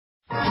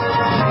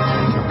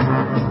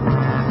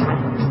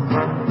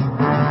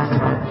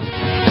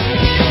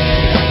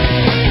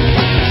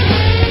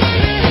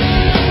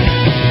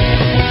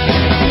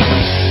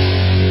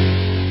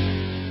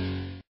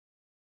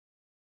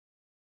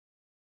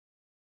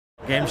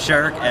Game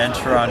Shark and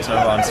Toronto,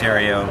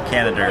 Ontario,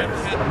 Canada.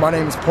 My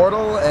name is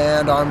Portal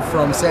and I'm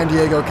from San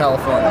Diego,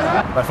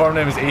 California. My former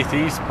name is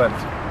Atheist,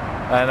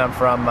 and I'm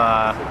from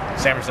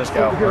San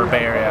Francisco, or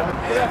Bay Area.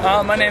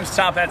 My name's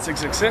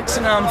TopHat666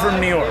 and I'm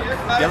from New York.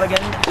 Gilligan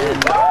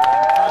and from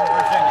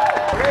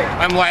Virginia.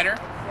 I'm Lighter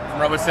from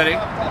Robot City.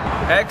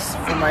 X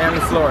from Miami,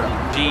 Florida.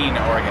 Gene,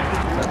 Oregon.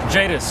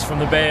 Jadis from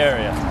the Bay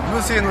Area.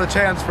 Lucy and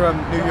LaChance from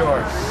New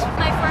York.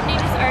 My form name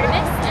is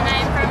Artemis and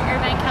I'm from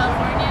Irvine,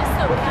 California,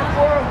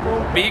 SoCal.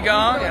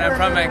 B-Gong, and I'm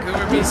from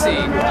Vancouver, BC.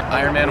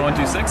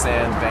 Ironman126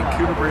 and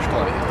Vancouver, British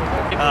Columbia.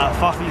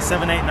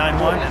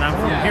 Foffy7891 and I'm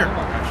from here.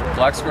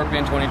 Black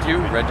Scorpion 22,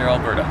 Red Deer,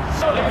 Alberta.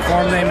 My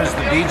form name is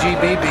the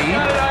BGBB.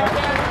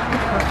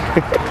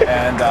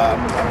 And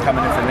I'm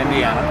coming in from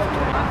Indiana.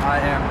 I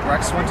am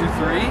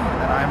Rex123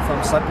 and I'm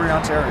from Sudbury,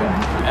 Ontario.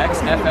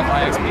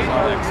 XFFIXB.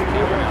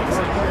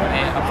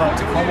 And I'm from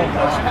Tacoma,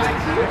 Washington.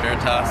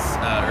 Veritas,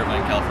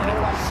 Irvine, California.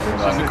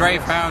 I'm the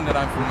Grave Hound and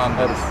I'm from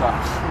London.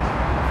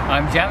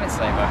 I'm Jamet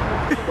Slaver.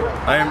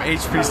 I am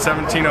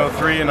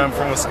HP1703 and I'm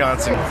from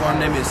Wisconsin. My form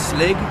name is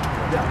Slig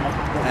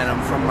and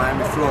I'm from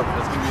Miami, Florida.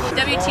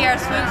 WTR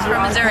Swoops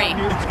from Missouri.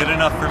 Good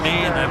enough for me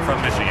and I'm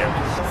from Michigan.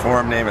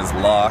 Form name is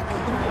Locke.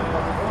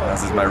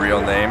 This is my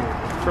real name.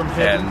 From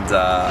heaven.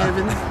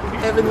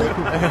 Heavenly.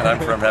 And I'm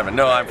from heaven.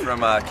 No, I'm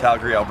from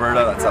Calgary,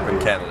 Alberta. That's up in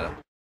Canada.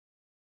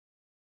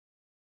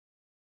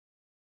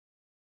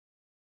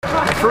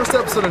 The first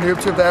episode of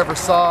Noobtoob that I ever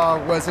saw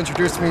was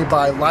introduced to me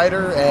by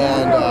Lighter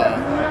and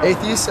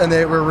Atheist, and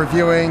they were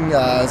reviewing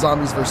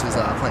zombies versus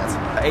plants.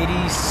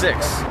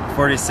 86.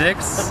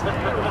 46?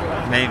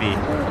 Maybe.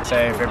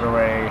 Say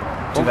February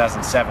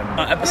 2007.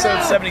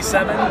 Episode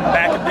 77,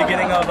 back at the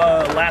beginning of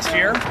last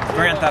year.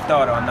 Grand Theft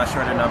Auto, I'm not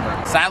sure the number.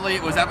 Sadly,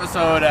 it was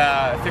episode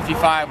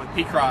 55 with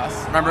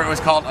P-Cross. Remember, it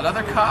was called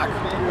Another Cock?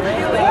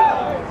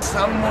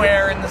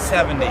 Somewhere in the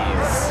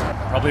 70s.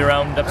 Probably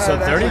around episode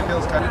 30.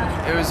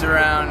 It was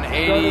around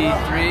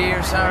 83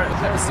 or so.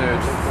 Episode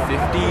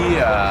 50,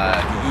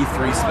 the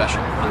E3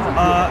 special.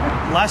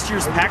 Last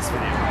year's PAX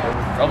video.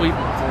 Probably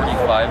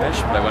 45-ish,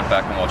 but I went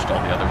back and watched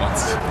all the other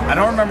ones. I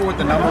don't remember what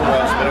the number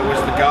was, but it was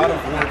the God of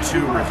War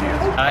 2 review.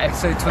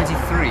 Episode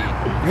 23.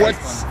 What?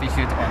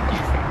 Featured on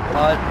E3.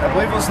 I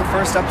believe it was the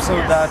first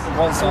episode that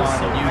was on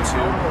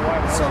YouTube,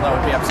 so that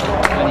would be episode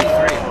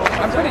 23.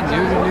 I'm pretty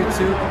new to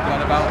YouTube,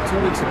 but about 2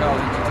 weeks ago I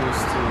was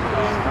introduced to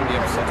one of the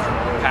episodes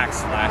from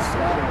PAX last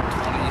year.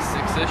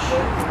 26-ish,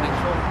 I think.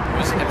 It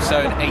was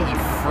episode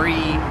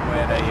 83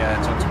 where they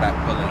talked about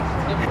bullying.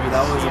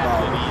 That was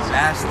about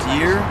last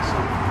year.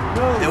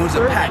 It was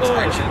a PAX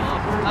actually.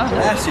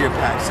 Last year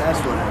PAX,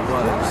 that's what it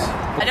was.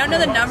 I don't know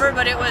the number,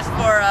 but it was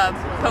for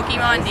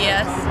Pokemon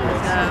DS,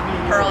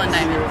 Pearl and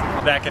Diamond.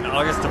 Back in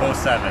August of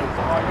 07.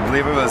 I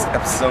believe it was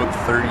episode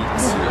 32.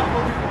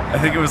 I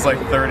think it was like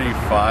 35.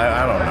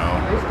 I don't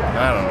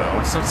know.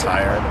 I'm so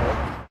tired.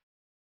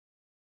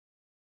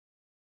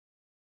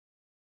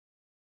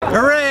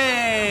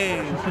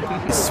 Hooray!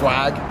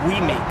 Swag. We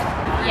make.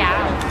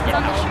 Yeah, it's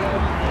on the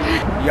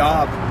show.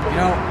 Yob. You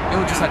know, it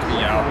would just have to be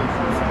Yob.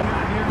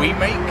 We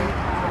make.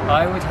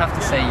 I would have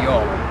to say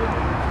Yob.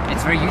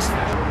 It's very useful.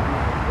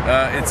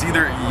 It's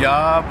either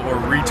Yob or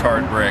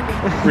Retard Brick.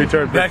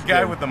 Retard Brick. That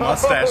guy with the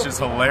mustache is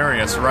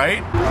hilarious,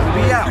 right?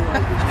 We out.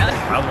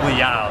 Probably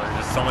yeah,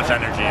 there's just so much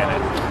energy in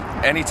it.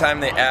 Anytime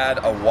they add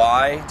a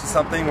Y to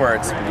something where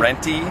it's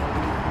renty,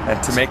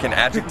 and to make an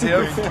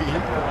adjective,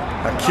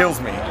 that kills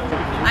me.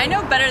 I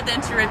know better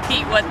than to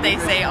repeat what they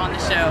say on the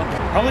show.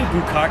 Probably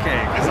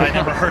bukake, because I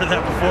never heard of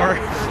that before.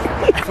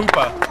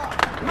 Fupa.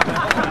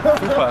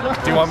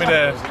 Fupa. Do you want me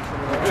to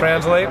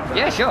translate?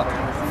 Yeah, sure.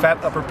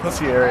 Fat upper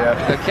pussy area.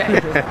 Okay.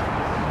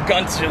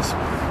 Gunt's just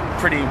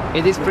pretty.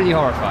 It is pretty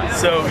horrifying.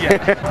 So yeah,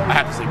 I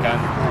have to say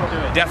Gunt.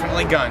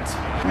 Definitely Gunt.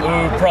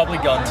 ooh, probably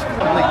Gunt.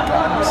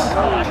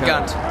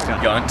 Gunt.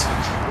 Gunt.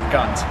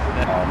 Gunt.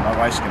 Oh, my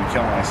wife's gonna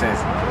kill me when I say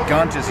this.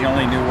 Gunt is the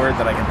only new word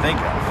that I can think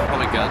of.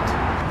 Probably Gunt.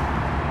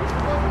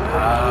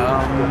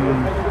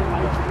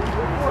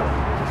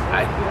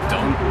 I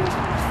don't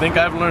think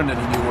I've learned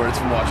any new words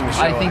from watching the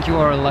show. I think you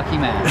are a lucky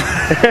man.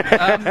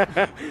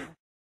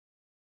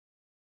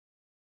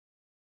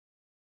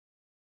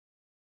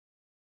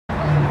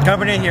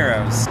 Company of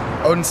Heroes.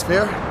 Odin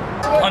Sphere.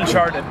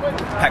 Uncharted.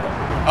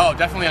 Oh,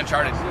 definitely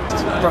Uncharted.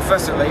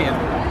 Professor Layton.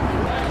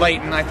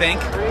 Layton, I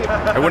think.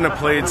 I wouldn't have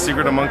played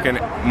Secret of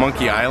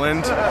Monkey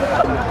Island.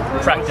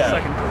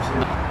 Crackdown.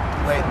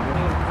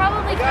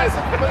 Probably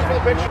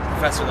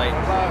Professor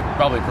Layton.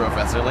 Probably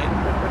Professor Layton.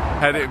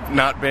 Had it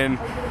not been,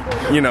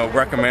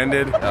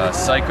 recommended.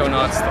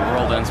 Psychonauts, The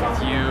World Ends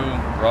With You,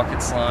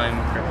 Rocket Slime.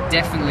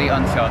 Definitely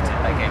Uncharted.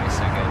 That game is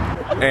so good.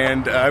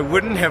 And I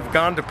wouldn't have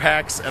gone to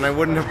PAX and I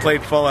wouldn't have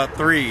played Fallout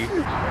 3.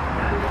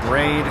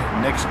 Raid,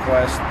 Nyx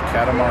Quest,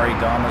 Katamari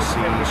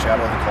Damacy,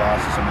 Shadow of the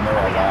Colossus. I mean, there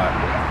are a lot.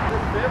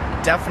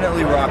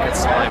 Definitely Rocket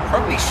Slime.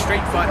 Probably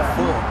Street Fighter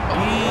 4.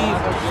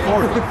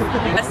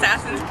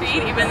 Assassin's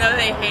Creed, even though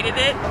they hated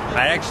it.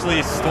 I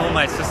actually stole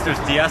my sister's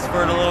DS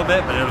for it a little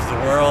bit, but it was The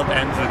World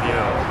Ends With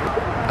You.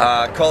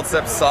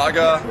 Concept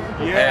Saga,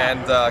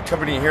 and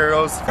Company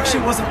Heroes.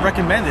 Actually wasn't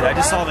recommended. I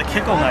just saw the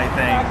Kickle Night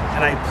thing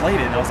and I played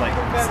it and I was like,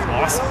 this is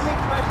awesome.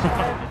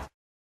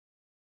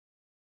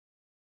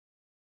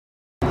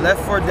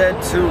 Left 4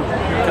 Dead 2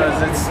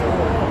 because it's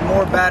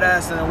more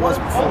badass than it was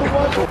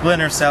before.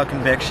 Splinter Cell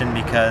Conviction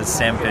because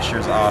Sam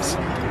Fisher's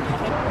awesome.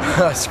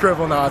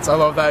 Scribblenauts, I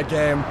love that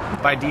game.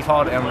 By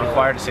default, I'm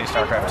required to say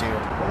StarCraft 2.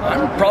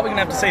 I'm probably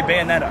gonna have to say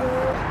Bayonetta.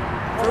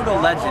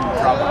 Brutal Legend,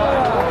 probably.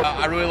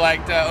 I really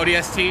liked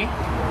ODST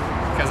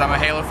because I'm a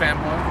Halo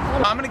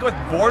fanboy. I'm gonna go with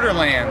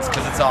Borderlands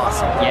because it's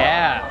awesome.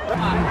 Yeah.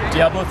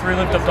 Diablo 3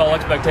 lived up to all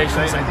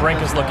expectations and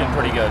Brink is looking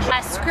pretty good.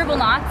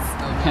 Scribblenauts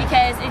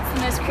because it's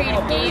the most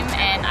creative game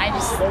and I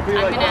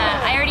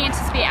already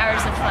anticipate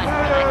hours of fun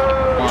for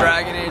that game.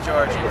 Dragon Age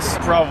Origins.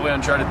 Probably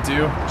Uncharted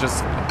 2.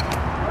 Just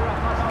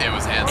it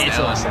was hands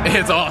down. Awesome.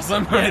 It's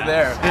awesome right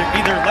there.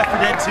 Either Left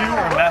 4 Dead 2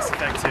 or Mass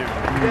Effect 2.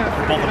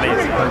 They're both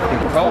amazing.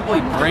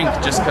 Probably Brink,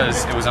 just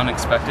because it was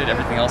unexpected.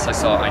 Everything else I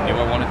saw, I knew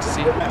I wanted to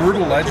see.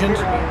 Brutal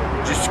Legend,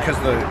 just because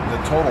the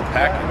total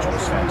package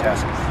was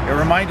fantastic. It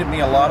reminded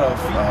me a lot of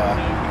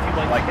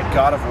like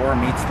God of War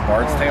meets The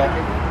Bard's Tale,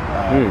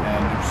 and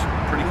it was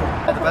pretty cool.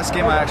 The best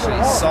game I actually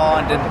saw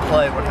and didn't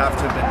play would have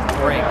to have been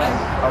Brink.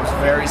 I was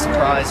very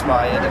surprised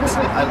by it.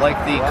 I like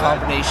the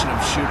combination of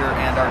shooter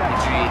and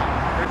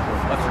RPG.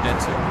 Left 4 Dead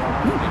 2.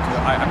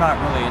 I'm not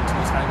really into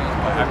this kind of game,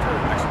 but after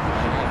actually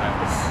playing it, I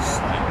was just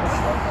like...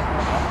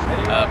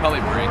 Probably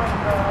Brink.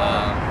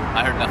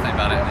 I heard nothing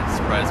about it and it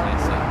surprised me,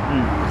 so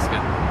it's good.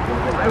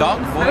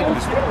 Dark Void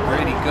was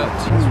really good.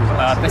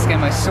 Best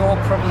game I saw,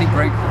 probably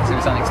Brink because it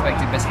was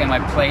unexpected. Best game I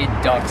played,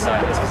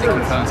 Darksiders, because it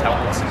confirms how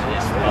awesome it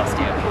was from last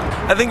year.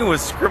 I think it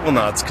was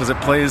Scribblenauts because it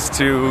plays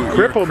to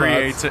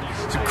Cripplenauts.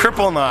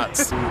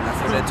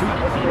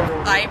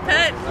 I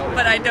pet,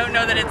 but I don't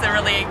know that it's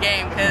really a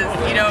game because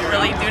you don't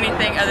really do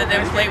anything other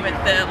than play with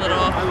the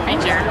little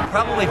creature.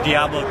 Probably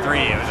Diablo 3.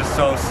 It was just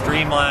so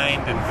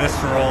streamlined and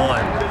visceral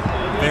and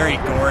very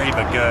gory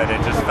but good.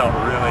 It just felt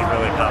really,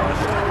 really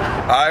polished.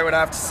 I would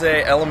have to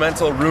say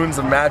Elemental Runes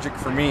of Magic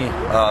for me.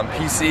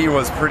 PC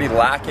was pretty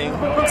lacking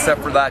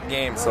except for that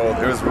game, so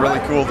it was really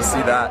cool to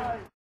see that.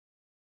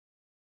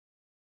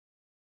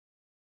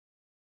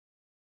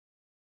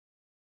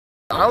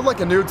 I would like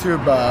a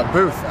Noobtoob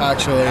booth,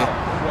 actually.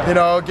 You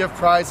know, give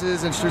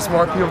prizes, introduce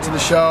more people to the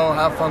show,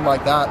 have fun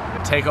like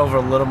that. Take over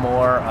a little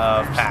more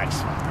of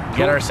PAX.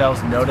 Get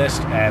ourselves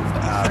noticed and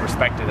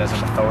respected as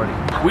an authority.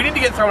 We need to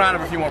get thrown out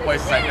of a few more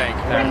places, I think.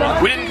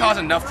 We didn't cause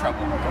enough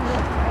trouble.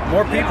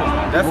 More people,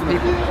 definitely.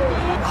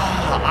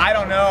 I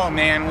don't know,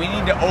 man. We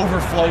need to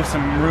overflow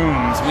some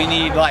rooms. We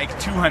need like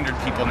 200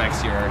 people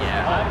next year.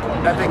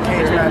 Yeah. Epic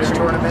Cage Match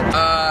Tournament.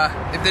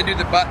 If they do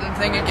the button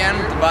thing again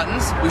with the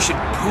buttons, we should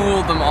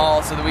pool them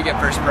all so that we get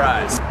first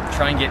prize.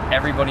 Try and get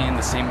everybody in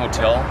the same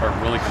hotel or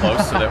really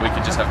close so that we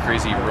could just have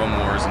crazy room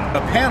wars. And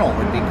a panel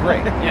would be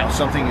great. You know,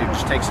 something that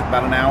just takes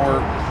about an hour.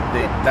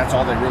 That's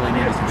all they really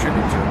need to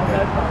contribute to it.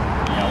 But,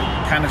 you know,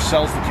 kind of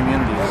sells the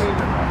community a little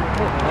bit more.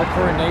 More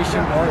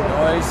coordination, more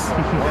noise,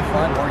 more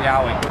fun, more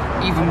yowing.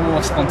 Even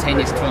more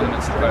spontaneous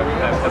tournaments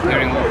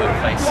appearing all over the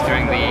place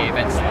during the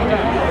events that we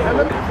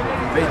do.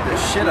 Beat the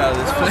shit out of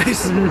this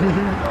place.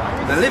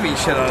 The living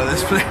shit out of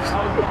this place.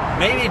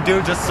 Maybe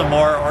do just some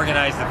more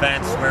organized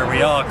events where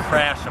we all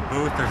crash a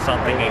booth or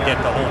something and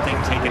get the whole thing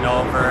taken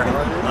over.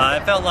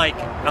 It felt like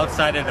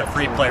outside of the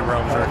free play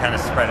rooms we were kind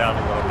of spread out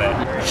a little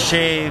bit.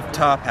 Shave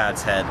Top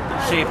Hat's head.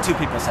 Shave 2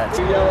 people's heads.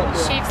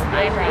 Shave some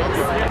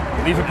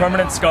eyebrows. Leave a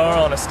permanent scar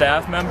on a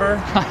staff member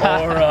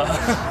or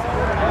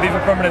leave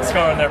a permanent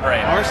scar on their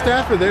brain. Our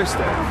staff or their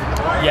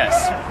staff?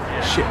 Yes.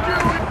 Shit.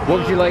 What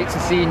would you like to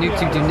see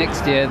Noobtoob do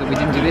next year that we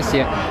didn't do this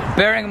year?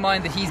 Bearing in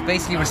mind that he's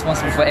basically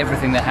responsible for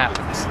everything that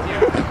happens.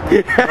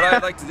 What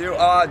I'd like to do,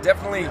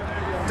 definitely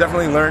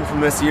learn from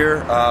this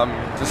year,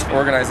 just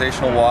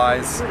organizational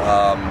wise.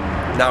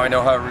 Now I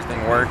know how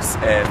everything works,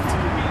 and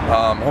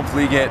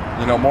hopefully get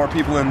more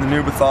people in the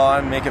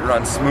Noobathon, make it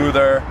run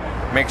smoother,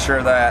 make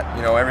sure that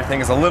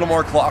everything is a little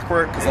more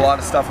clockwork because a lot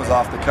of stuff was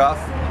off the cuff.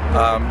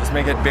 Just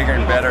make it bigger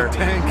and better.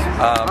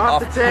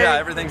 Yeah,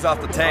 everything's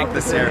off the tank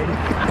this year.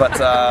 But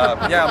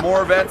yeah,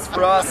 more events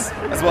for us,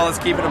 as well as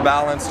keeping a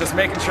balance. Just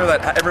making sure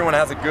that everyone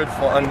has a good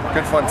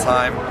fun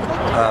time.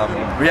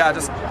 But yeah,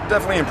 just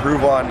definitely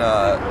improve on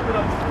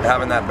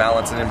having that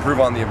balance and improve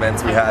on the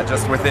events we had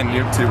just within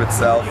Noobtoob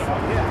itself.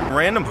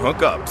 Random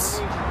hookups.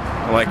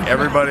 Like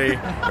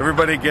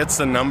everybody gets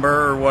a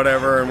number or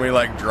whatever, and we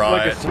like draw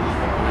it. We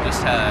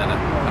just had a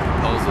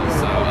proposal,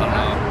 so I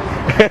don't know.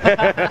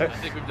 I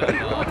think we've done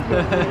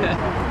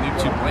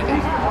Noobtoob Wendy.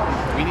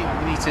 We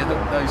need to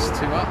hook those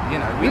two up.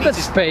 We've got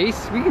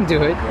space. We can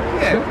do it.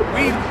 Yeah,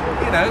 we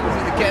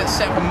get a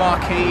separate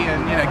marquee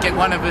and get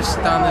one of us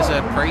done as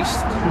a priest.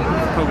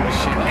 Pull the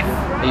shit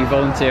off. Are you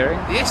volunteering?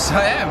 Yes,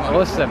 I am.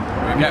 Awesome.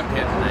 We're going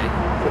here today.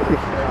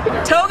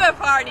 Toga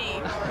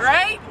party,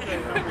 right?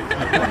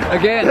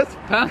 Again,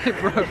 panic,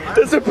 bro.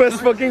 That's the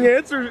best fucking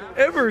answer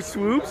ever,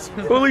 Swoops.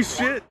 Holy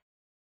shit.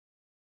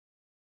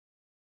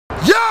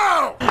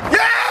 Yo!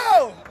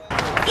 Yo!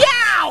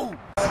 Yow!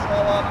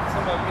 Call on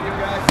some video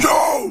guys.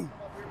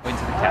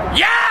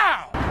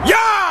 Yow!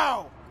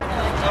 Yow!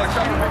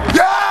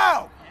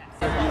 Yow!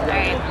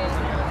 Alright.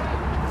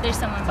 There's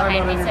someone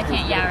behind me, so I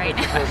can't yow right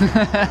now.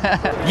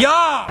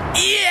 Yow!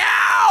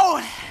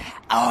 Yow!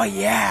 Oh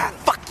yeah!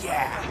 Fuck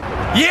yeah!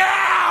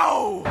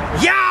 Yow!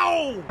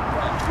 Yow!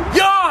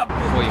 Yow!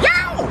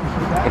 Yow!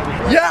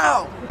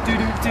 Yow!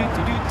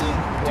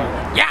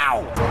 Yow!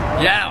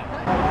 Yow!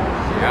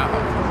 Yow!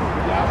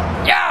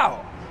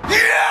 Yow!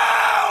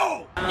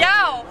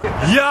 Yow!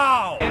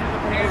 Yow!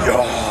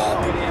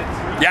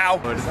 Yow!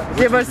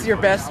 Give us your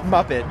best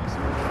Muppet.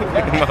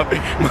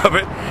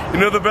 Muppet. You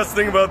know the best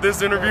thing about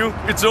this interview?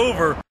 It's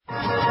over.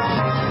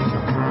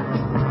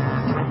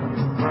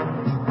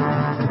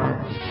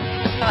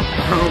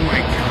 Oh my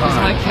god. Is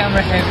my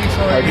camera heavy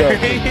for you?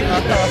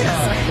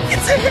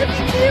 It's a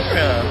heavy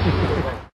camera.